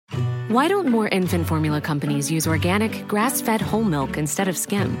Why don't more infant formula companies use organic, grass-fed whole milk instead of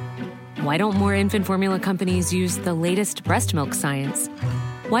skim? Why don't more infant formula companies use the latest breast milk science?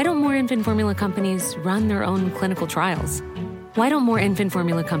 Why don't more infant formula companies run their own clinical trials? Why don't more infant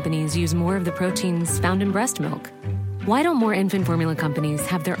formula companies use more of the proteins found in breast milk? Why don't more infant formula companies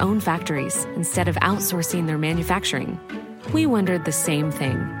have their own factories instead of outsourcing their manufacturing? We wondered the same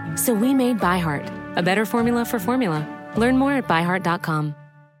thing. So we made ByHeart, a better formula for formula. Learn more at byheart.com.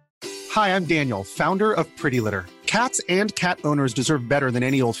 Hi, I'm Daniel, founder of Pretty Litter. Cats and cat owners deserve better than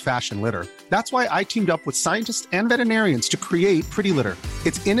any old-fashioned litter. That's why I teamed up with scientists and veterinarians to create Pretty Litter.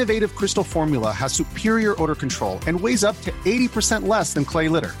 Its innovative crystal formula has superior odor control and weighs up to 80% less than clay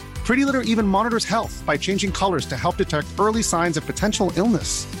litter. Pretty Litter even monitors health by changing colors to help detect early signs of potential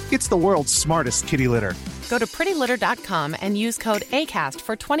illness. It's the world's smartest kitty litter. Go to prettylitter.com and use code ACAST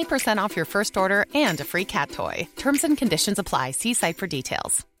for 20% off your first order and a free cat toy. Terms and conditions apply. See site for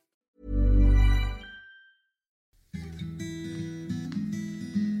details.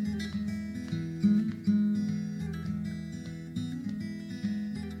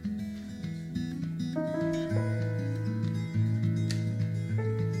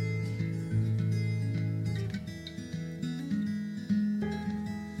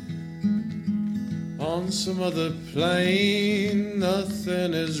 On some other plane,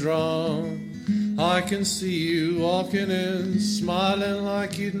 nothing is wrong. I can see you walking in, smiling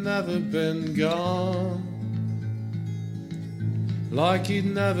like you'd never been gone. Like you'd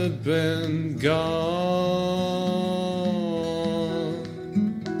never been gone.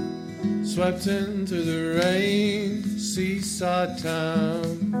 Swept into the rain, seaside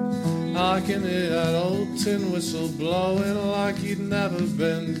town. I can hear that old tin whistle blowing like you'd never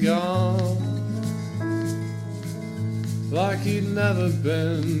been gone. Like he'd never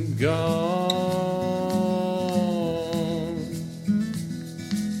been gone.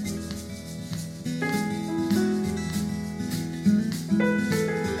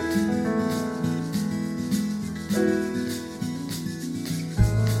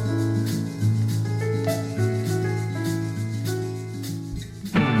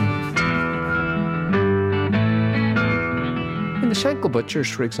 In the Shankill Butchers,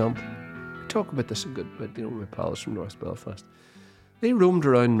 for example, talk about this a good bit, you know, my pals from North Belfast. They roamed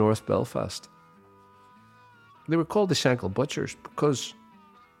around North Belfast. They were called the Shankill Butchers because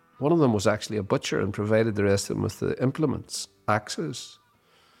one of them was actually a butcher and provided the rest of them with the implements, axes,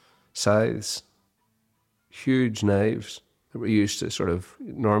 scythes, huge knives that were used to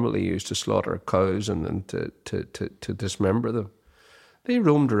normally used to slaughter cows and then to dismember them. They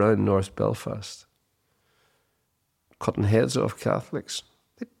roamed around North Belfast, cutting heads off Catholics.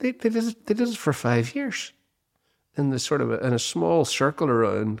 They did it for 5 years in a small circle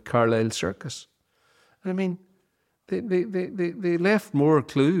around Carlisle Circus. I mean, they left more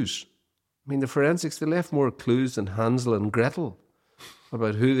clues. I mean, the forensics, they left more clues than Hansel and Gretel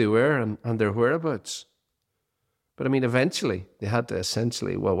about who they were and their whereabouts. But I mean, eventually, they had to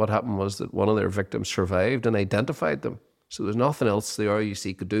what happened was that one of their victims survived and identified them. So there's nothing else the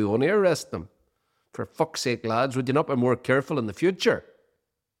RUC could do, only arrest them. For fuck's sake, lads, would you not be more careful in the future?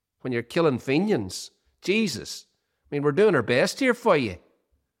 When you're killing Fenians. Jesus. I mean, we're doing our best here for you.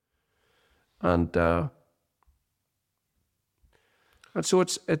 And so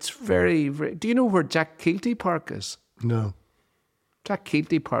it's very, very... Do you know where Jack Keelty Park is? No. Jack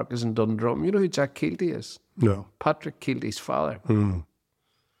Keelty Park is in Dundrum. You know who Jack Keelty is? No. Patrick Keelty's father. Mm.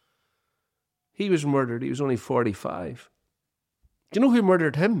 He was murdered. He was only 45. Do you know who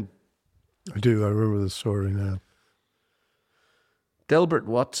murdered him? I do. I remember the story now. Delbert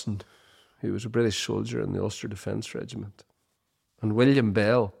Watson, who was a British soldier in the Ulster Defence Regiment, and William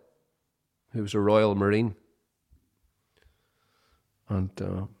Bell, who was a Royal Marine.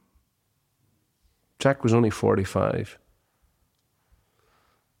 And Jack was only 45.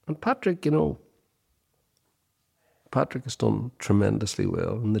 And Patrick, you know, Patrick has done tremendously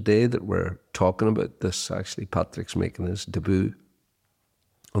well. And the day that we're talking about this, actually, Patrick's making his debut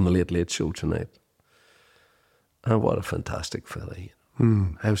on the Late Late Show tonight. And what a fantastic fella, you know.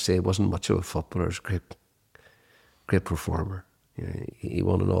 I would say he wasn't much of a footballer, he was a great performer. You know, he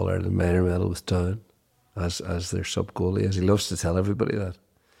won an All-Ireland minor medal with Down as their sub-goalie, as he loves to tell everybody that.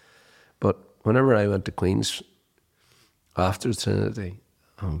 But whenever I went to Queen's after the Trinity,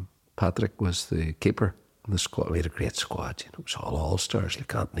 Patrick was the keeper in the squad. We had a great squad, you know, it was all All-Stars,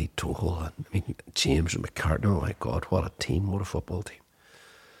 like Anthony Tohol, I mean, James and McCartney. Oh my God, what a team, what a football team.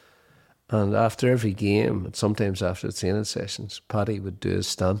 And after every game, and sometimes after the training sessions, Paddy would do his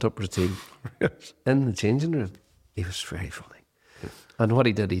stand-up routine in the changing room. He was very funny. And what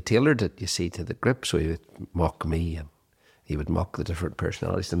he did, he tailored it, you see, to the grip. So he would mock me, and he would mock the different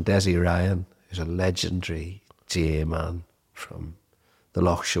personalities. And Desi Ryan, who's a legendary GA man from the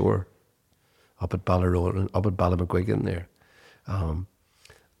Loch Shore, up at Ballyroan, up at Ballymcguigan there.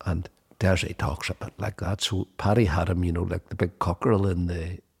 And Desi talks a bit like that. So Paddy had him, you know, like the big cockerel in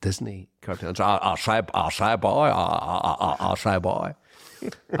the Disney cartoons. I'll say boy.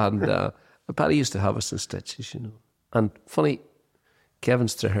 And Paddy used to have us in stitches, you know. And funny, Kevin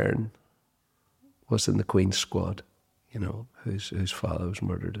Strahern was in the Queen's Squad, you know, whose father was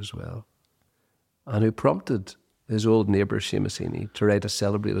murdered as well. And who prompted his old neighbour, Seamus Heaney, to write a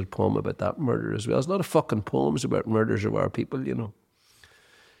celebrated poem about that murder as well. It's not a fucking poems about murders of our people, you know.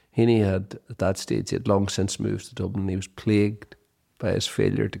 Heaney had, at that stage, he had long since moved to Dublin. He was plagued by his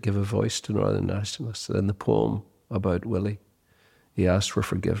failure to give a voice to Northern nationalists. And in the poem about Willie, he asked for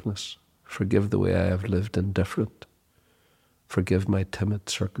forgiveness. Forgive the way I have lived indifferent. Forgive my timid,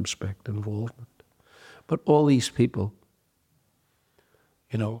 circumspect involvement. But all these people,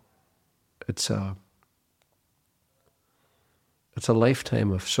 you know, it's a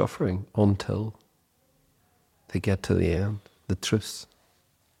lifetime of suffering until they get to the end, the truth,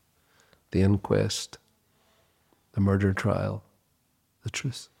 the inquest, the murder trial, the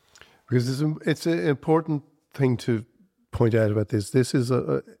truth. Because it's an important thing to point out about this. This is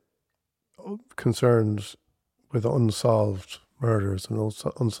concerned with unsolved murders and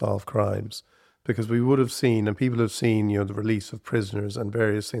unsolved crimes, because we would have seen, and people have seen, you know, the release of prisoners and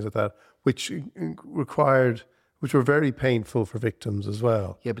various things like that, which were very painful for victims as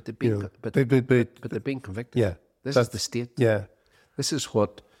well. Yeah, but they're being, but they're being convicted. Yeah, this is the state. Yeah, this is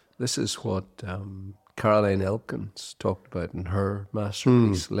what Caroline Elkins talked about in her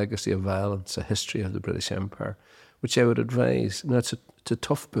masterpiece, Legacy of Violence: A History of the British Empire, which I would advise. And it's a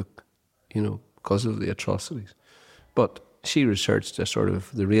tough book, you know, because of the atrocities. But she researched a sort of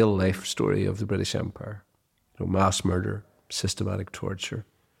the real life story of the British Empire. You know, mass murder, systematic torture,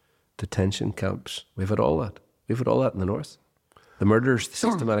 detention camps. We've had all that. We've had all that in the north. The murders, the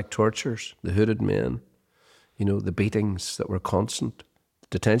systematic tortures, the hooded men, you know, the beatings that were constant.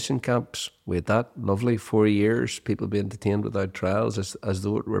 Detention camps, we had that lovely 4 years, people being detained without trials as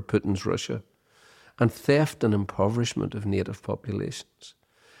though it were Putin's Russia. And theft and impoverishment of native populations.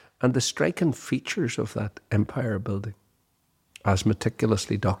 And the striking features of that empire building, as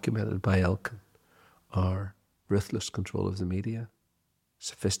meticulously documented by Elkin, are ruthless control of the media,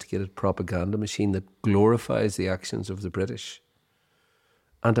 sophisticated propaganda machine that glorifies the actions of the British,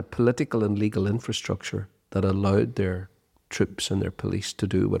 and a political and legal infrastructure that allowed their troops and their police to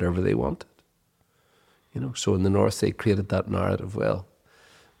do whatever they wanted. You know, so in the north they created that narrative. Well,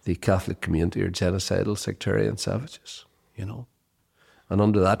 the Catholic community are genocidal, sectarian savages, you know. And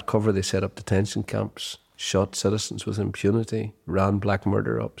under that cover they set up detention camps, shot citizens with impunity, ran black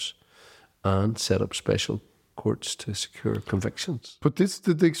murder ups, and set up special courts to secure convictions. But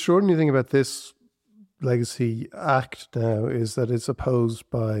the extraordinary thing about this Legacy Act now is that it's opposed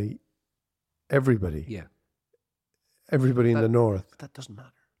by everybody. Yeah. Everybody in the north. That doesn't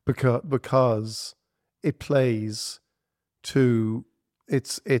matter. Because it plays to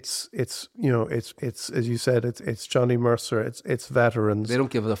it's you know, it's as you said, it's Johnny Mercer, it's veterans. They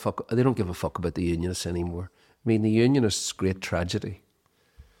don't give a fuck about the Unionists anymore. I mean, the Unionists' great tragedy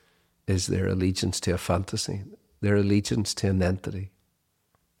is their allegiance to a fantasy, their allegiance to an entity.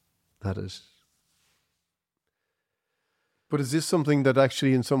 That is. But is this something that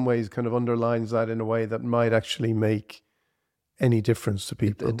actually in some ways kind of underlines that in a way that might actually make any difference to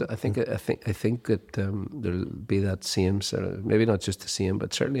people? I think that there'll be that same sort of, maybe not just the same,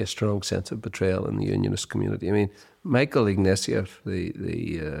 but certainly a strong sense of betrayal in the Unionist community. I mean, Michael Ignatieff,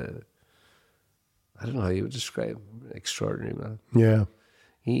 the I don't know how you would describe him, extraordinary man. Yeah.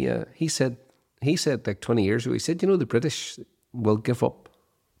 He said like 20 years ago, he said, you know, the British will give up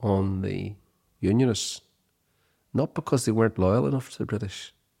on the Unionists, not because they weren't loyal enough to the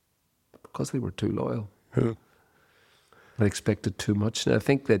British, but because they were too loyal. I expected too much. And I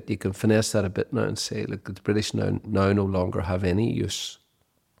think that you can finesse that a bit now and say, look, the British now no longer have any use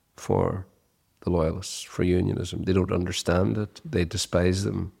for the loyalists, for unionism. They don't understand it. They despise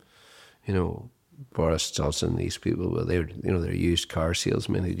them. You know, Boris Johnson, these people, well, they're used car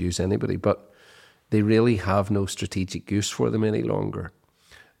salesmen who'd use anybody, but they really have no strategic use for them any longer.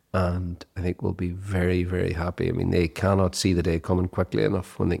 And I think we'll be very, very happy. I mean, they cannot see the day coming quickly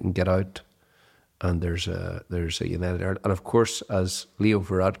enough when they can get out and there's a United Ireland. And of course, as Leo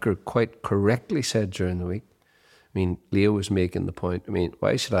Varadkar quite correctly said during the week, I mean, Leo was making the point, I mean,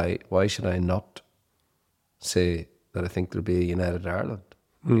 why should I not say that I think there'll be a United Ireland?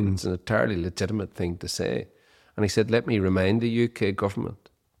 I mean, it's an entirely legitimate thing to say. And he said, let me remind the UK government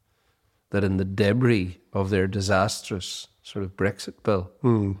that in the debris of their disastrous sort of Brexit bill,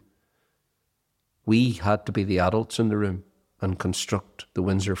 we had to be the adults in the room and construct the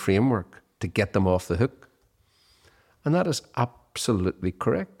Windsor framework to get them off the hook. And that is absolutely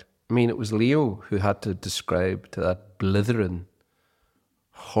correct. I mean, it was Leo who had to describe to that blithering,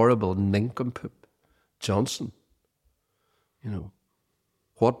 horrible nincompoop, Johnson,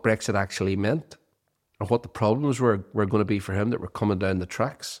 what Brexit actually meant and what the problems were going to be for him that were coming down the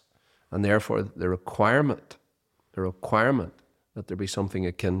tracks, and therefore the requirement that there be something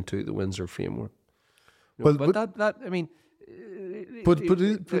akin to the Windsor framework. The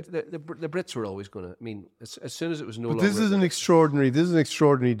Brits were always going to. I mean, as soon as it was no longer. This is an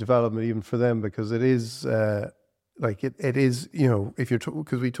extraordinary development even for them, because it is it is, if you're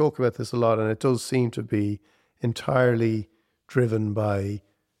because we talk about this a lot, and it does seem to be entirely driven by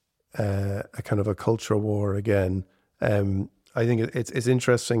a kind of a culture war again. I think it's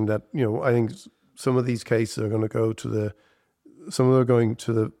interesting that I think some of these cases are going to go to some of them are going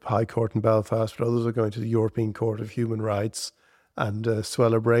to the High Court in Belfast, but others are going to the European Court of Human Rights. And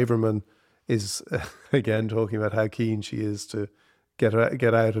Suella Braverman is again talking about how keen she is to get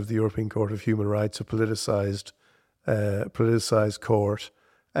out of the European Court of Human Rights, a politicized court,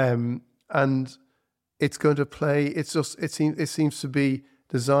 and it's going to play. It seems to be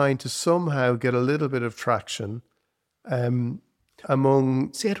designed to somehow get a little bit of traction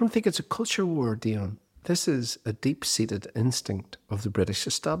among. See, I don't think it's a culture war, Dion. This is a deep-seated instinct of the British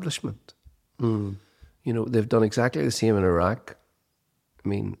establishment. They've done exactly the same in Iraq. I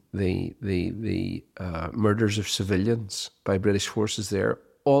mean, the murders of civilians by British forces there,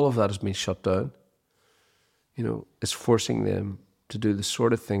 all of that has been shut down. It's forcing them to do the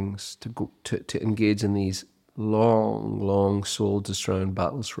sort of things to engage in these long, soul-destroying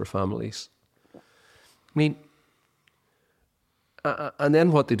battles for families. I mean, and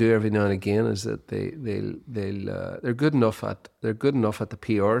then what they do every now and again is that they're good enough at the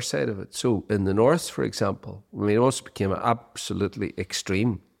PR side of it. So in the north, for example, it also became absolutely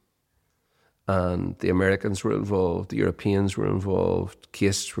extreme, and the Americans were involved, the Europeans were involved,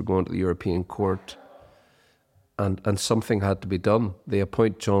 cases were going to the European Court, and something had to be done. They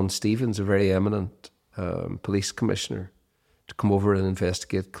appoint John Stevens, a very eminent police commissioner, to come over and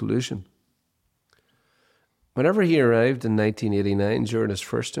investigate collusion. Whenever he arrived in 1989 during his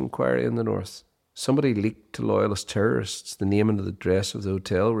first inquiry in the north, somebody leaked to loyalist terrorists the name and the address of the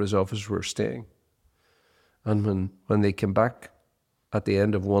hotel where his officers were staying. And when they came back at the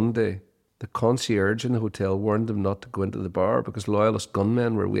end of one day, the concierge in the hotel warned them not to go into the bar because loyalist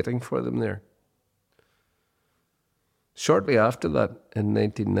gunmen were waiting for them there. Shortly after that, in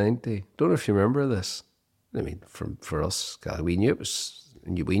 1990, don't know if you remember this. I mean, for us, we knew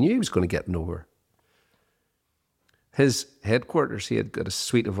he was going to get nowhere. His headquarters, he had got a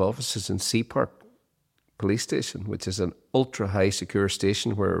suite of offices in Sea Park Police Station, which is an ultra high secure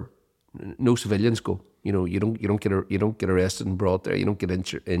station where no civilians go. You don't get arrested and brought there. You don't get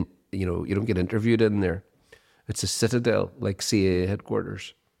interviewed in there. It's a citadel like CIA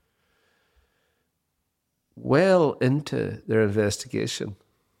headquarters. Well into their investigation,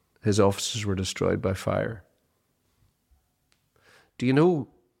 his offices were destroyed by fire. Do you know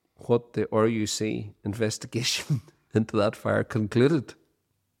what the RUC investigation into that fire concluded?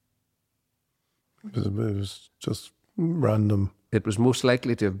 It was just random. It was most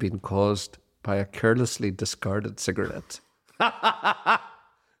likely to have been caused by a carelessly discarded cigarette.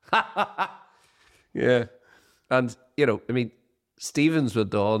 Yeah. And, Stevens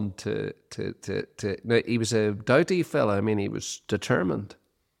went on to now, he was a doughty fella. I mean, he was determined.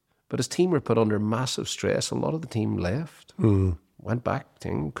 But his team were put under massive stress. A lot of the team left. Went back,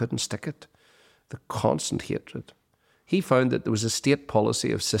 couldn't stick it. The constant hatred. He found that there was a state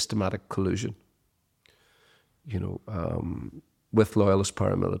policy of systematic collusion, with loyalist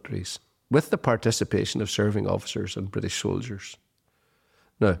paramilitaries, with the participation of serving officers and British soldiers.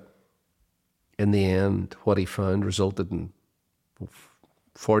 Now, in the end, what he found resulted in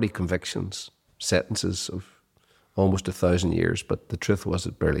 40 convictions, sentences of almost 1,000 years, but the truth was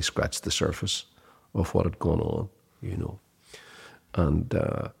it barely scratched the surface of what had gone on,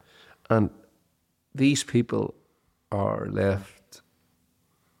 And these people are left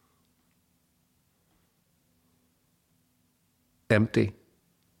empty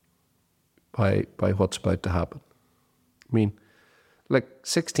by what's about to happen. I mean,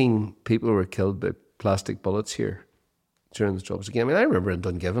 16 people were killed by plastic bullets here during the jobs again. I mean, I remember in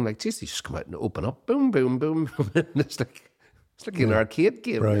Dungiven, they just come out and open up, boom, boom, boom. It's like an arcade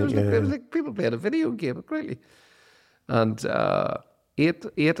game. Right, it was like people playing a video game, really. And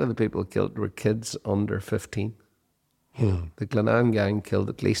eight of the people killed were kids under 15. The Glenanne gang killed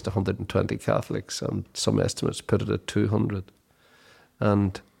at least 120 Catholics, and some estimates put it at 200.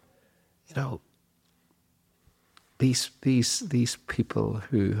 And, you know, these people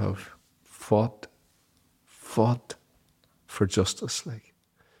who have fought for justice, like,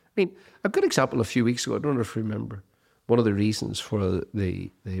 I mean, a good example a few weeks ago, I don't know if you remember, one of the reasons for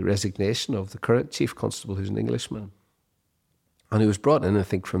the resignation of the current chief constable, who's an Englishman, and he was brought in, I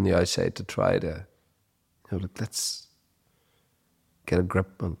think, from the outside to try to, you know, look, let's get a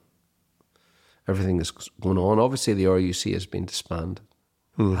grip on everything that's going on. Obviously, the RUC has been disbanded.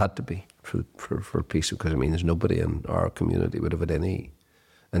 It had to be for peace, because, I mean, there's nobody in our community would have had any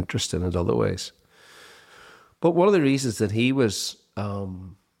interest in it otherwise. But one of the reasons that he was,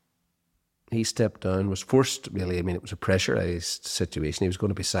 he stepped down, was forced, really. I mean, it was a pressurised situation. He was going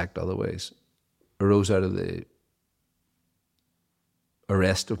to be sacked otherwise. Arose out of the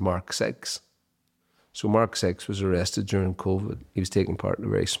arrest of Mark Sykes. So Mark Sykes was arrested during COVID. He was taking part in a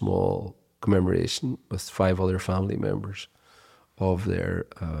very small commemoration with 5 other family members of their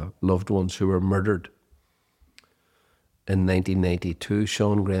loved ones who were murdered in 1992,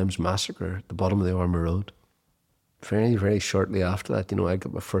 Sean Graham's massacre at the bottom of the Armour Road. Very, very shortly after that, you know, I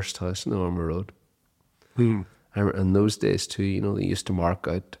got my first house in the Armour Road. In those days too, you know, they used to mark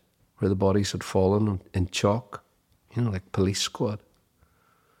out where the bodies had fallen in chalk, you know, like police squad.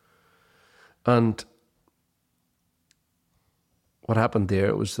 And what happened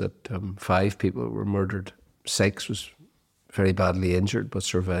there was that 5 people were murdered. Sykes was very badly injured but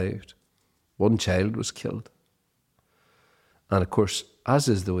survived. 1 child was killed. And of course, as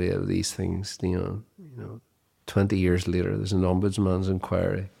is the way of these things, you know, 20 years later, there's an ombudsman's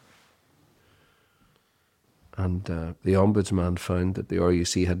inquiry. And the ombudsman found that the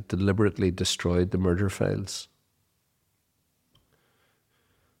RUC had deliberately destroyed the murder files.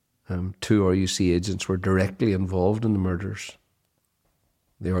 2 RUC agents were directly involved in the murders.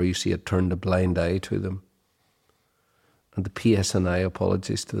 The RUC had turned a blind eye to them. And the PSNI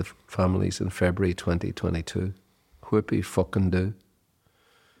apologies to the families in February 2022. Whoopie fucking do.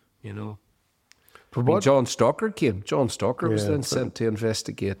 You know. But what? John Stalker came. John Stalker was then sent to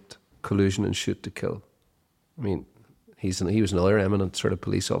investigate collusion and shoot to kill. I mean, he was another eminent sort of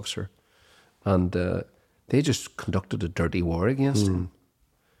police officer. And they just conducted a dirty war against him.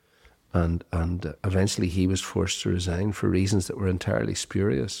 And eventually he was forced to resign for reasons that were entirely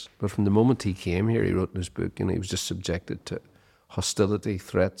spurious. But from the moment he came here, he wrote in his book, you know, he was just subjected to hostility,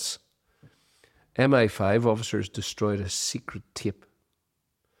 threats. MI5 officers destroyed a secret tape.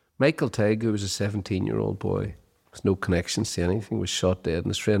 Michael Tighe, who was a 17-year-old boy with no connections to anything, was shot dead, and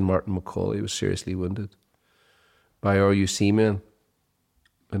his friend Martin McCauley was seriously wounded by RUC men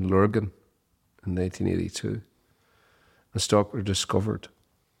in Lurgan in 1982. And Stalker discovered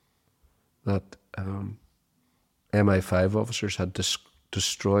that MI5 officers had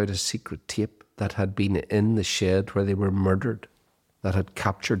destroyed a secret tape that had been in the shed where they were murdered, that had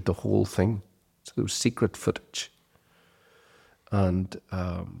captured the whole thing. So there was secret footage. And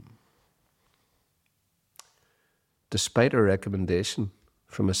despite a recommendation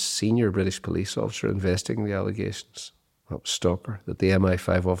from a senior British police officer investigating the allegations, that was Stalker, that the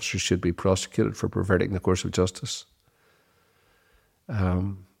MI5 officers should be prosecuted for perverting the course of justice,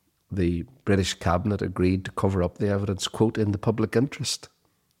 the British cabinet agreed to cover up the evidence, quote, in the public interest.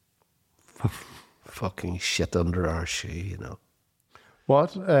 Fucking shit under our shoe, you know.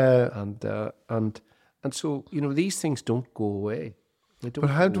 What? And so, you know, these things don't go away. They don't.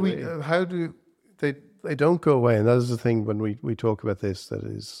 But how do they don't go away? And that is the thing when we talk about this, that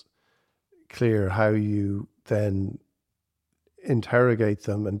is clear how you then interrogate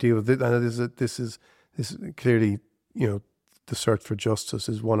them and deal with it. And this is clearly, you know, the search for justice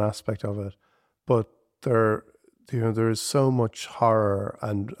is one aspect of it, but there is so much horror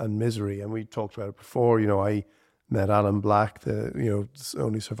and misery, and we talked about it before. You know, I met Alan Black, the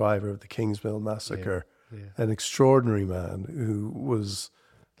only survivor of the Kingsmill massacre, an extraordinary man who was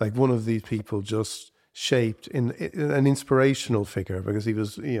like one of these people just shaped in an inspirational figure, because he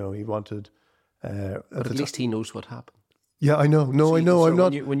was, you know, he wanted. But at least he knows what happened. Yeah, I know. No, I know. I'm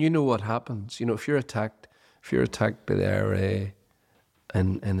not. When you know what happens, you know, if you're attacked by the IRA,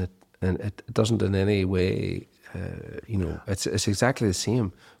 and it doesn't in any way, you know, it's exactly the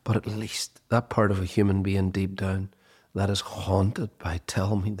same. But at least that part of a human being deep down that is haunted by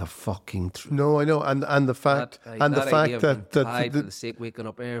tell me the fucking truth. No, I know, and the fact that for the sake of waking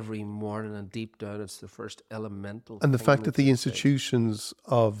up every morning, and deep down it's the first elemental. And the fact that the institutions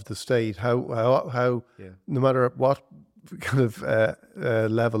of the state, how no matter what kind of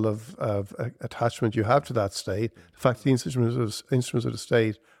level of attachment you have to that state, the fact that the instruments of the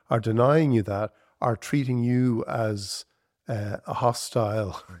state are denying you that, are treating you as a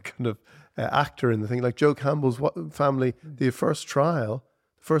hostile kind of actor in the thing. Like Joe Campbell's family, the first trial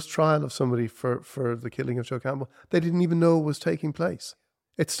of somebody for the killing of Joe Campbell, they didn't even know it was taking place.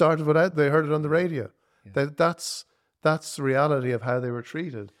 It started without, they heard it on the radio. Yeah. That's the reality of how they were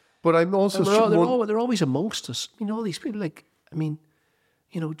treated. But I'm also... they're always amongst us. You know, all these people, like, I mean,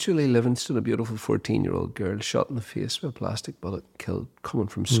 you know, Julie Livingston, a beautiful 14-year-old girl, shot in the face with a plastic bullet, killed, coming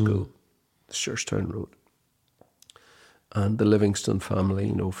from school, the Churchtown Road. And the Livingston family,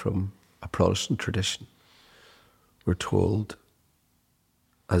 you know, from a Protestant tradition, were told,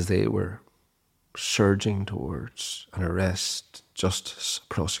 as they were surging towards an arrest, justice,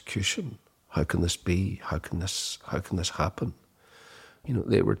 prosecution, how can this be? How can this happen? You know,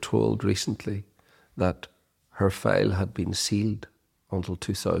 they were told recently that her file had been sealed until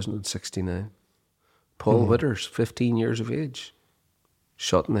 2069. Paul Witters, 15 years of age,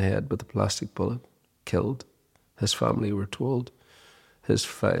 shot in the head with a plastic bullet, killed. His family were told his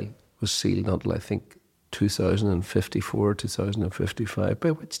file was sealed until, I think, 2054, 2055,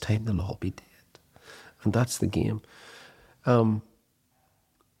 by which time they'll all be dead. And that's the game.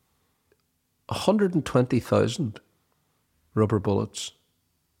 120,000 rubber bullets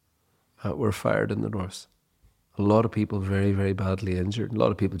were fired in the north. A lot of people very, very badly injured. A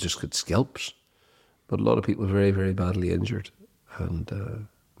lot of people just got scalps, but a lot of people very, very badly injured, and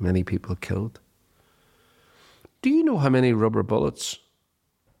many people killed. Do you know how many rubber bullets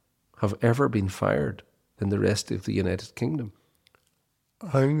have ever been fired in the rest of the United Kingdom?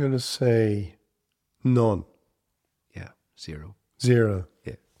 I'm going to say none. Yeah, zero. Zero.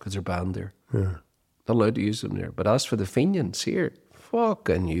 Yeah, because they're banned there. Yeah. Not allowed to use them there. But as for the Fenians here,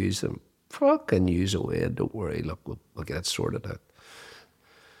 fucking use them. Fucking use away. Don't worry. Look, we'll get it sorted out.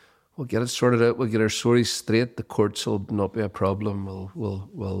 We'll get it sorted out. We'll get our stories straight. The courts will not be a problem.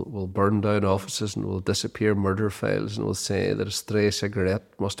 We'll burn down offices and we'll disappear murder files and we'll say that a stray cigarette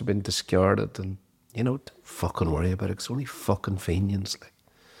must have been discarded. And, you know, don't fucking worry about it. It's only fucking Fenians. Like,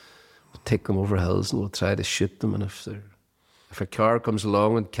 we'll take them over hills and we'll try to shoot them. And if a car comes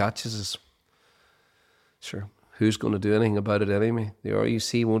along and catches us, sure, who's going to do anything about it anyway? The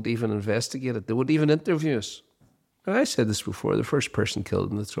RUC won't even investigate it. They won't even interview us. I said this before, the first person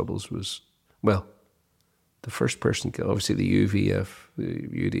killed in the Troubles was, well, the first person killed, obviously the UVF, the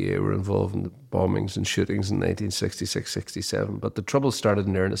UDA were involved in the bombings and shootings in 1966-67, but the Troubles started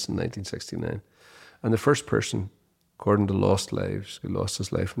in earnest in 1969. And the first person, according to Lost Lives, who lost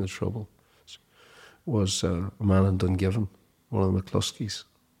his life in the Trouble, was a man in Dungiven, one of the McCluskeys,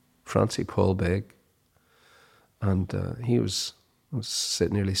 Francie Paul Begg. And he was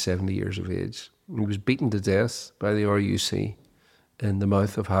nearly 70 years of age. He was beaten to death by the RUC in the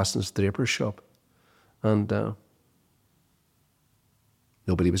mouth of Hassan's draper's shop. And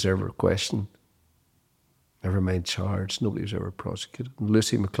nobody was ever questioned, never made charged, nobody was ever prosecuted. And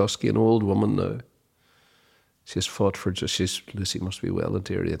Lucy McCluskey, an old woman now, she has fought for justice. Lucy must be well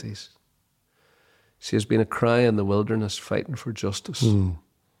into her 80s. She has been a cry in the wilderness fighting for justice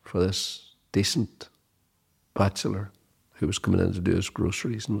for this decent bachelor who was coming in to do his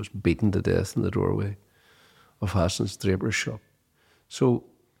groceries and was beaten to death in the doorway of Hassan's draper's shop. So,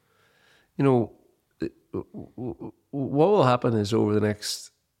 you know, what will happen is over the next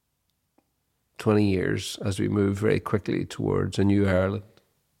 20 years, as we move very quickly towards a new Ireland,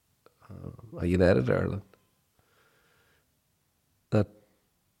 a united Ireland, that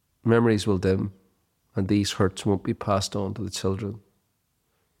memories will dim and these hurts won't be passed on to the children,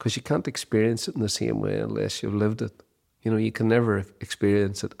 because you can't experience it in the same way unless you've lived it. You know, you can never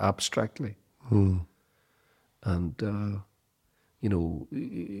experience it abstractly. And, you know,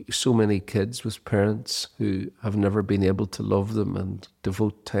 so many kids with parents who have never been able to love them and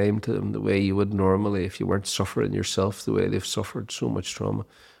devote time to them the way you would normally if you weren't suffering yourself the way they've suffered so much trauma.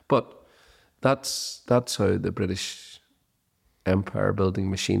 But that's how the British empire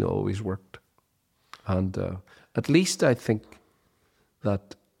building machine always worked. And at least I think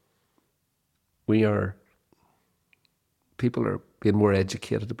that people are being more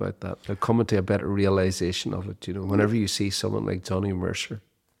educated about that. They're coming to a better realization of it. You know, whenever you see someone like Johnny Mercer,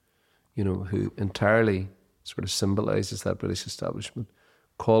 you know, who entirely sort of symbolizes that British establishment,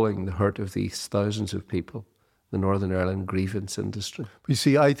 calling the hurt of these thousands of people the Northern Ireland grievance industry. You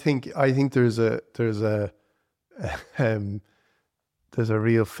see, I think there's a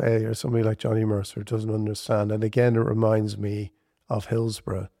real failure. Somebody like Johnny Mercer doesn't understand. And again, it reminds me of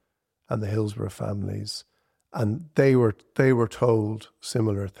Hillsborough and the Hillsborough families. And they were told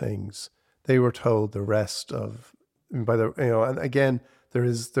similar things. They were told the rest of, by the, you know, and again, there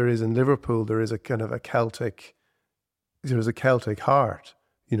is in Liverpool, there is a kind of a Celtic heart.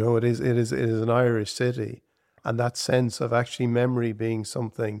 You know, it is an Irish city. and that sense of actually memory being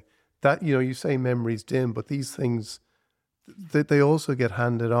something that, you say memory's dim, but these things, they also get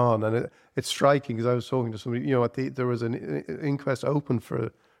handed on. And it's striking, because I was talking to somebody, there was an inquest open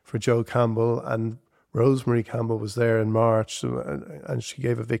for Joe Campbell, and Rosemary Campbell was there in March, and she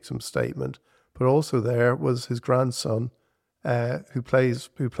gave a victim statement. But also there was his grandson, who plays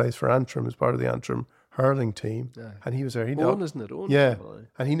for Antrim, as part of the Antrim hurling team, and he was there. Owen, isn't it? Owen, yeah, probably.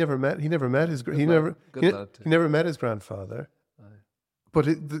 And he never met his he never met his grandfather.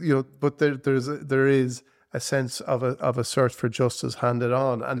 But there is a sense of a search for justice handed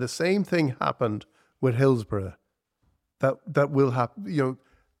on, and the same thing happened with Hillsborough. That will happen.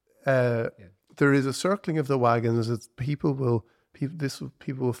 There is a circling of the wagons. People will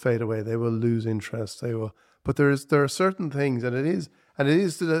fade away. They will lose interest. They will. But there are certain things, and it is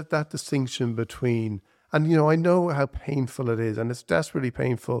that distinction between. And I know how painful it is, and it's desperately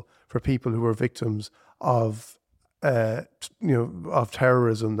painful for people who are victims of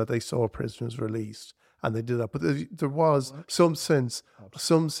terrorism, that they saw prisoners released and they did that. But there was some sense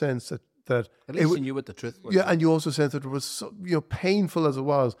that at least you knew what the truth was. Yeah, and you also sense that it was painful as it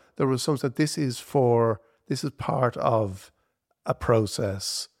was. There was some sense this is part of a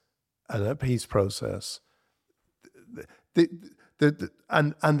process, and a peace process.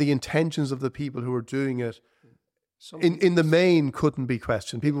 And the intentions of the people who are doing it, in the main, couldn't be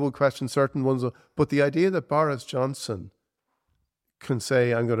questioned. People will question certain ones, but the idea that Boris Johnson can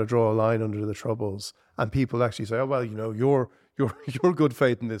say, "I'm going to draw a line under the Troubles," and people actually say, "Oh well, your good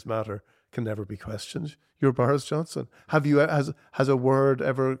faith in this matter can never be questioned. You're Boris Johnson." Has a word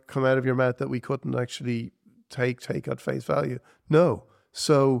ever come out of your mouth that we couldn't actually take at face value? No.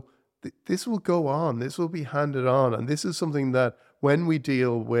 So this will go on. This will be handed on, and this is something that when we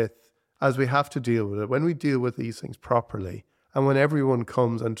deal with, as we have to deal with it, when we deal with these things properly, and when everyone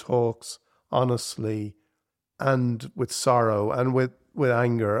comes and talks honestly and with sorrow and with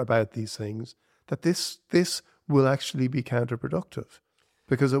anger about these things, that this will actually be counterproductive,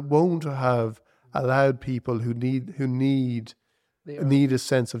 because it won't have allowed people who need a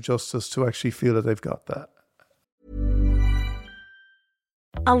sense of justice to actually feel that they've got that.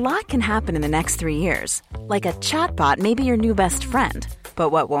 A lot can happen in the next 3 years. Like a chatbot may be your new best friend. But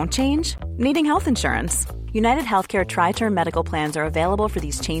what won't change? Needing health insurance. United Healthcare Tri-Term Medical Plans are available for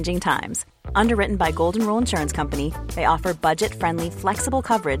these changing times. Underwritten by Golden Rule Insurance Company, they offer budget-friendly, flexible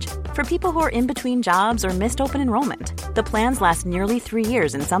coverage for people who are in between jobs or missed open enrollment. The plans last nearly 3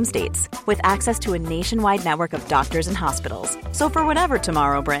 years in some states, with access to a nationwide network of doctors and hospitals. So for whatever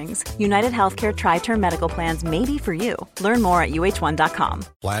tomorrow brings, United Healthcare Tri-Term Medical Plans may be for you. Learn more at uh1.com.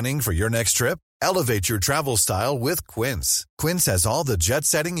 Planning for your next trip? Elevate your travel style with Quince. Quince has all the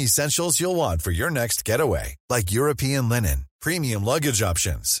jet-setting essentials you'll want for your next getaway, like European linen, premium luggage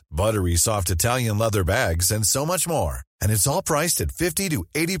options, buttery soft Italian leather bags, and so much more. And it's all priced at 50 to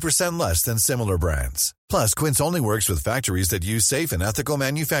 80% less than similar brands. Plus, Quince only works with factories that use safe and ethical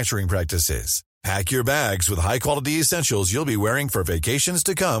manufacturing practices. Pack your bags with high-quality essentials you'll be wearing for vacations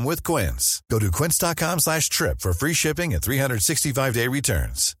to come with Quince. Go to quince.com/trip for free shipping and 365-day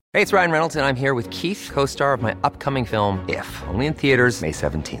returns. Hey, it's Ryan Reynolds, and I'm here with Keith, co-star of my upcoming film, If, only in theaters May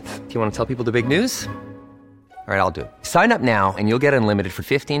 17th. Do you want to tell people the big news? All right, I'll do it. Sign up now and you'll get unlimited for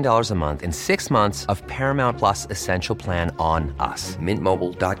 $15 a month and 6 months of Paramount Plus Essential Plan on us.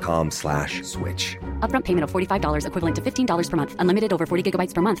 MintMobile.com/switch. Upfront payment of $45 equivalent to $15 per month. Unlimited over 40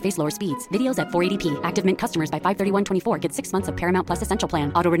 gigabytes per month. Face lower speeds. Videos at 480p. Active Mint customers by 531.24 get 6 months of Paramount Plus Essential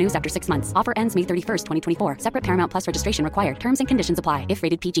Plan. Auto renews after 6 months. Offer ends May 31st, 2024. Separate Paramount Plus registration required. Terms and conditions apply if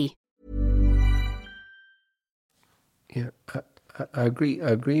rated PG. Yeah, I agree. I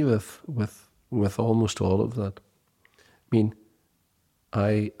agree with almost all of that. I mean,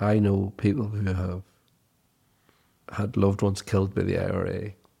 I know people who have had loved ones killed by the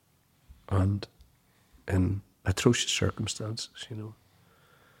IRA, and in atrocious circumstances,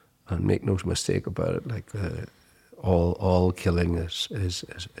 and make no mistake about it, like all killing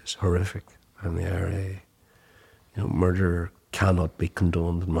is horrific, and the IRA, murder cannot be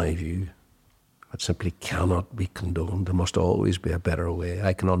condoned in my view. It simply cannot be condoned. There must always be a better way.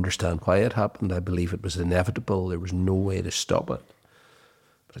 I can understand why it happened. I believe it was inevitable. There was no way to stop it.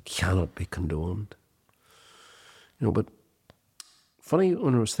 But it cannot be condoned. But funny,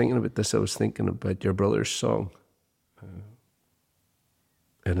 when I was thinking about this, I was thinking about your brother's song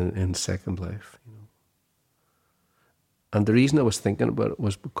in Second Life. And the reason I was thinking about it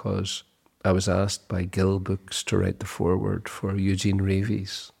was because I was asked by Gill Books to write the foreword for Eugene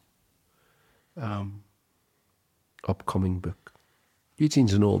Revy's upcoming book.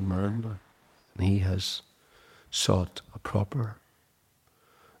 Eugene's an old man now, and he has sought a proper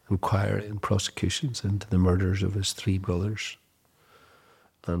inquiry and prosecutions into the murders of his 3 brothers.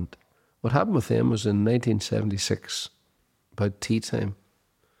 And what happened with them was in 1976, about tea time,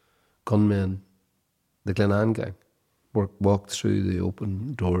 gunmen, the Glenanne gang, walked through the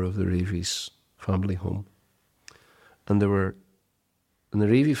open door of the Reevy's family home. And there were, in the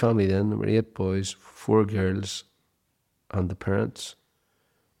Reevy family then, there were 8 boys, 4 girls, and the parents.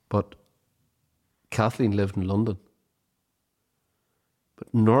 But Kathleen lived in London.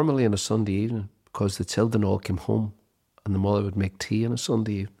 But normally on a Sunday evening, because the children all came home, and the mother would make tea on a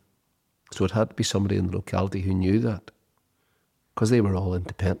Sunday evening. So it had to be somebody in the locality who knew that, because they were all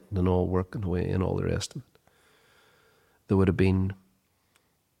independent and all working away and all the rest of it. There would have been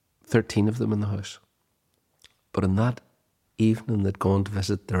 13 of them in the house. But in that evening, they'd gone to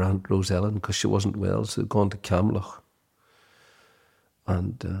visit their Aunt Rosellen because she wasn't well, so they'd gone to Camloch.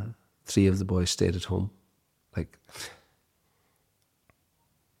 And 3 of the boys stayed at home, like,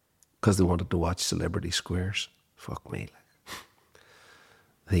 because they wanted to watch Celebrity Squares. Fuck me,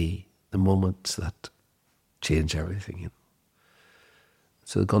 like. The moments that change everything, you know.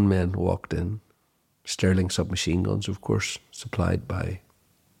 So the gunmen walked in, Sterling submachine guns, of course, supplied by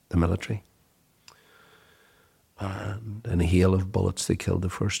the military. And in a hail of bullets, they killed the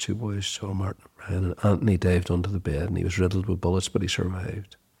first 2 boys, Joe Martin and Brian. And Anthony dived under the bed, and he was riddled with bullets, but he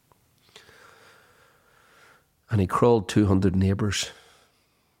survived. And he crawled 200 neighbours,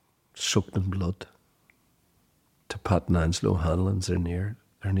 soaked in blood, to Pat and Angela O'Hanlon's, their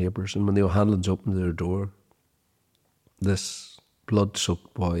neighbours. And when the O'Hanlons opened their door, this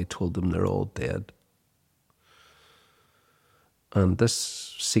blood-soaked boy told them they're all dead. And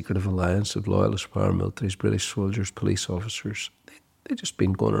this secretive alliance of loyalist paramilitaries, British soldiers, police officers, they just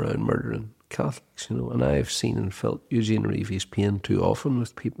been going around murdering Catholics, you know. And I've seen and felt Eugene Reevy's pain too often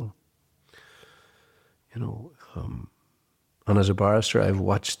with people, you know. And as a barrister, I've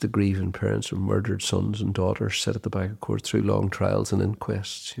watched the grieving parents of murdered sons and daughters sit at the back of court through long trials and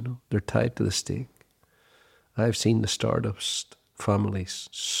inquests, you know. They're tied to the stake. I've seen the Stardust families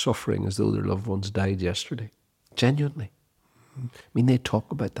suffering as though their loved ones died yesterday. Genuinely. I mean, they talk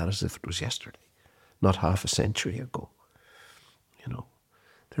about that as if it was yesterday, not half a century ago. You know,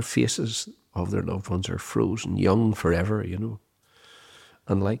 their faces of their loved ones are frozen, young forever, you know.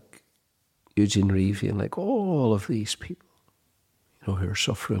 And like Eugene Reevy and like all of these people, you know, who are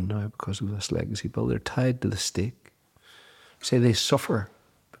suffering now because of this legacy bill, they're tied to the stake. Say they suffer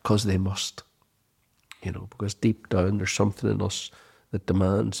because they must, you know, because deep down there's something in us that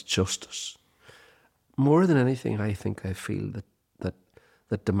demands justice. More than anything, I think I feel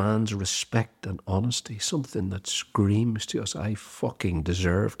that demands respect and honesty, something that screams to us, I fucking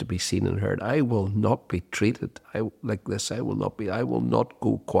deserve to be seen and heard. I will not be treated like this. I will not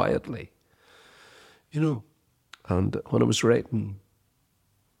go quietly. You know, and when I was writing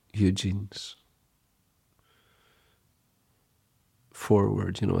Eugene's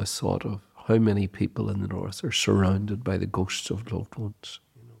foreword, you know, I thought of how many people in the North are surrounded by the ghosts of loved ones.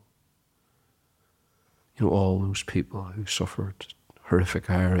 You know, all those people who suffered horrific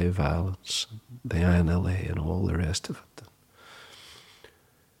IRA violence, the INLA and all the rest of it.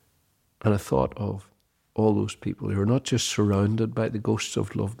 And I thought of all those people who are not just surrounded by the ghosts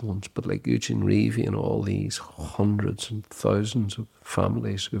of loved ones, but like Eugene Reevy and all these hundreds and thousands of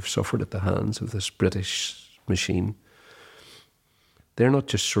families who've suffered at the hands of this British machine. They're not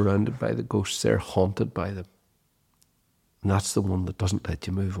just surrounded by the ghosts, they're haunted by them. And that's the one that doesn't let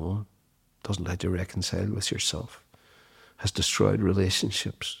you move on, doesn't let you reconcile with yourself, has destroyed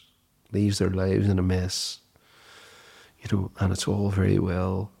relationships, leaves their lives in a mess, you know. And it's all very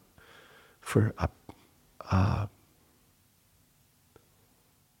well for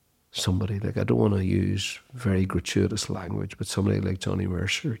somebody like, I don't want to use very gratuitous language, but somebody like Johnny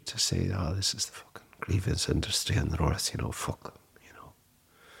Mercer to say, this is the fucking grievance industry in the North, you know, fuck them, you know.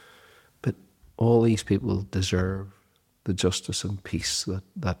 But all these people deserve the justice and peace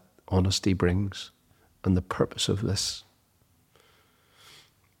that honesty brings, and the purpose of this.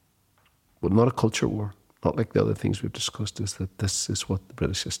 But not a culture war, not like the other things we've discussed, is that this is what the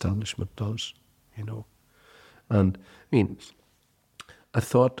British establishment does, you know. And I mean, I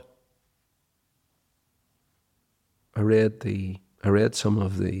read some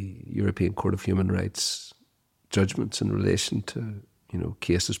of the European Court of Human Rights judgments in relation to, you know,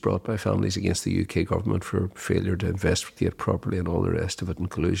 cases brought by families against the UK government for failure to investigate properly and all the rest of it,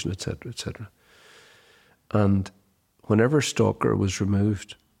 and collusion, etc., etc. And whenever Stalker was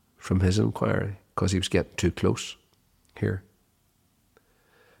removed from his inquiry because he was getting too close here,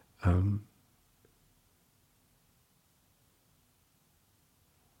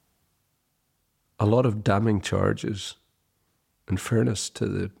 a lot of damning charges, in fairness to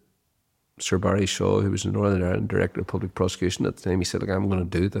the Sir Barry Shaw, who was the Northern Ireland Director of Public Prosecution at the time, he said, "Look, I'm going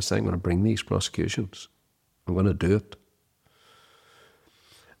to do this. I'm going to bring these prosecutions. I'm going to do it."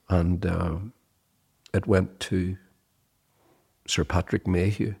 And it went to Sir Patrick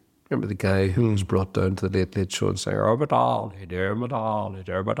Mayhew. Remember the guy who was brought down to the Late Late Show and sang, "Oh, Madolly, dear Madolly,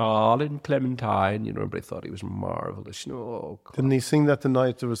 dear Madolly in Clementine." You know, everybody thought he was marvellous. You know, oh, God. Didn't he sing that the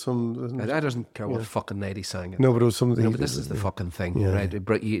night there was some... I doesn't care what fucking night he sang it. No, but it was something... No, but this is the fucking thing, right?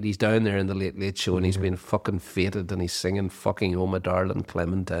 He's down there in the Late Late Show and he's been fucking fated and he's singing fucking "Oh, my darling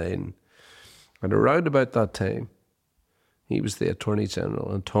Clementine." And around about that time, he was the Attorney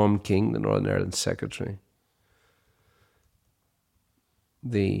General and Tom King, the Northern Ireland Secretary.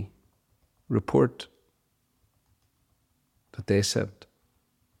 The report that they sent,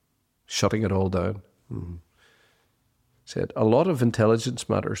 shutting it all down, said a lot of intelligence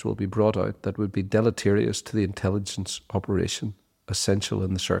matters will be brought out that would be deleterious to the intelligence operation essential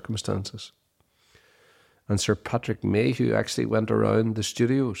in the circumstances. And Sir Patrick Mayhew actually went around the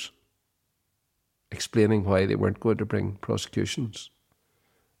studios explaining why they weren't going to bring prosecutions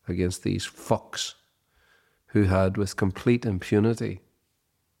against these fucks who had, with complete impunity,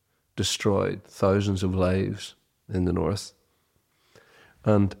 destroyed thousands of lives in the North.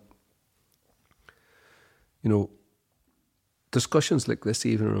 And, you know, discussions like this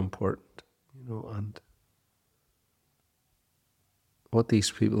even are important, you know, and what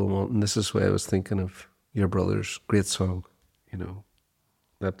these people want, and this is why I was thinking of your brother's great song, you know,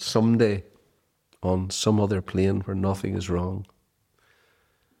 that someday on some other plane where nothing is wrong,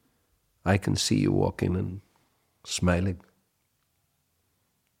 I can see you walking and smiling.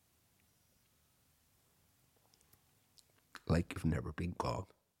 Like you've never been gone.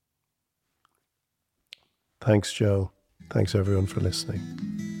 Thanks, Joe. Thanks, everyone, for listening.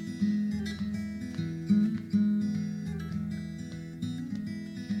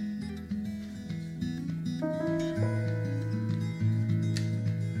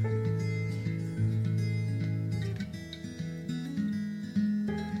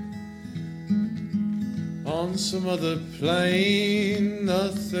 On some other plane,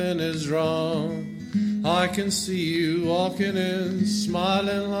 nothing is wrong. I can see you walking in,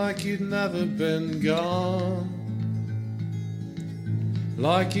 smiling like you'd never been gone.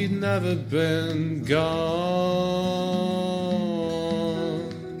 Like you'd never been gone.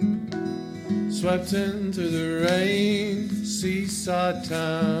 Swept into the rain, seaside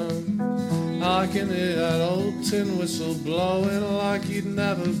town. I can hear that old tin whistle blowing like you'd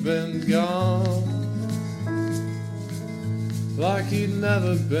never been gone. Like you'd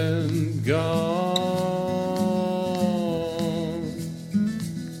never been gone.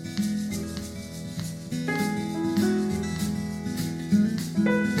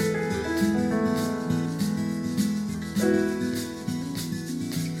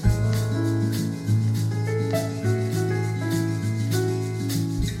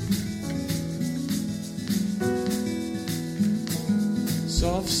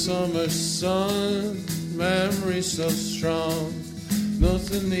 Soft summer sun, memory so strong.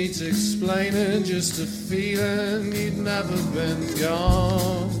 Nothing needs explaining, just a feeling you'd never been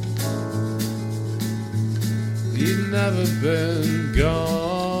gone. You'd never been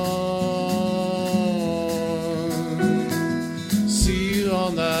gone. See you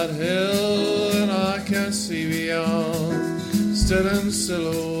on that hill and I can't see beyond. Still in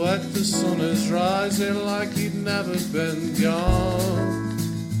silhouette, the sun is rising like you'd never been gone.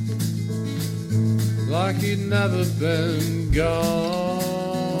 Like you'd never been gone.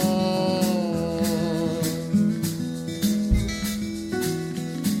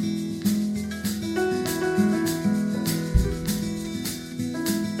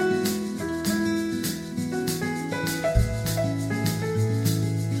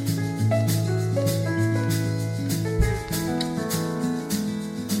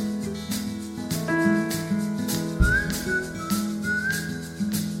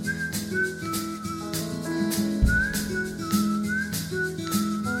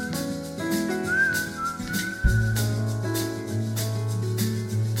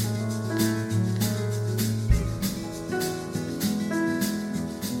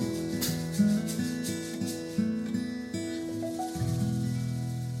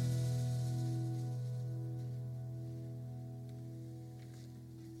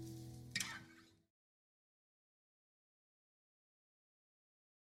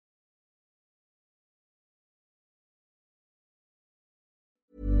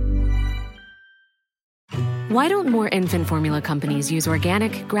 Why don't more infant formula companies use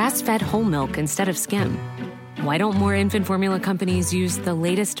organic, grass-fed whole milk instead of skim? Why don't more infant formula companies use the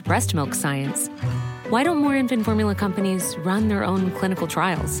latest breast milk science? Why don't more infant formula companies run their own clinical trials? Why don't more infant formula companies use the latest breast milk science? Why don't more infant formula companies use the latest breast milk science? Why don't more infant formula companies run their own clinical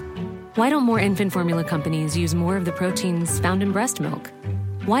trials? Why don't more infant formula companies use the latest breast milk science? Why don't more infant formula companies run their own clinical trials? Why don't more infant formula companies use more of the proteins found in breast milk?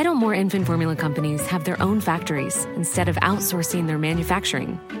 Why don't more infant formula companies have their own factories instead of outsourcing their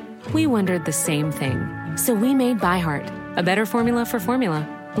manufacturing? We wondered the same thing. So we made ByHeart, a better formula for formula.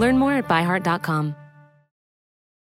 Learn more at byheart.com.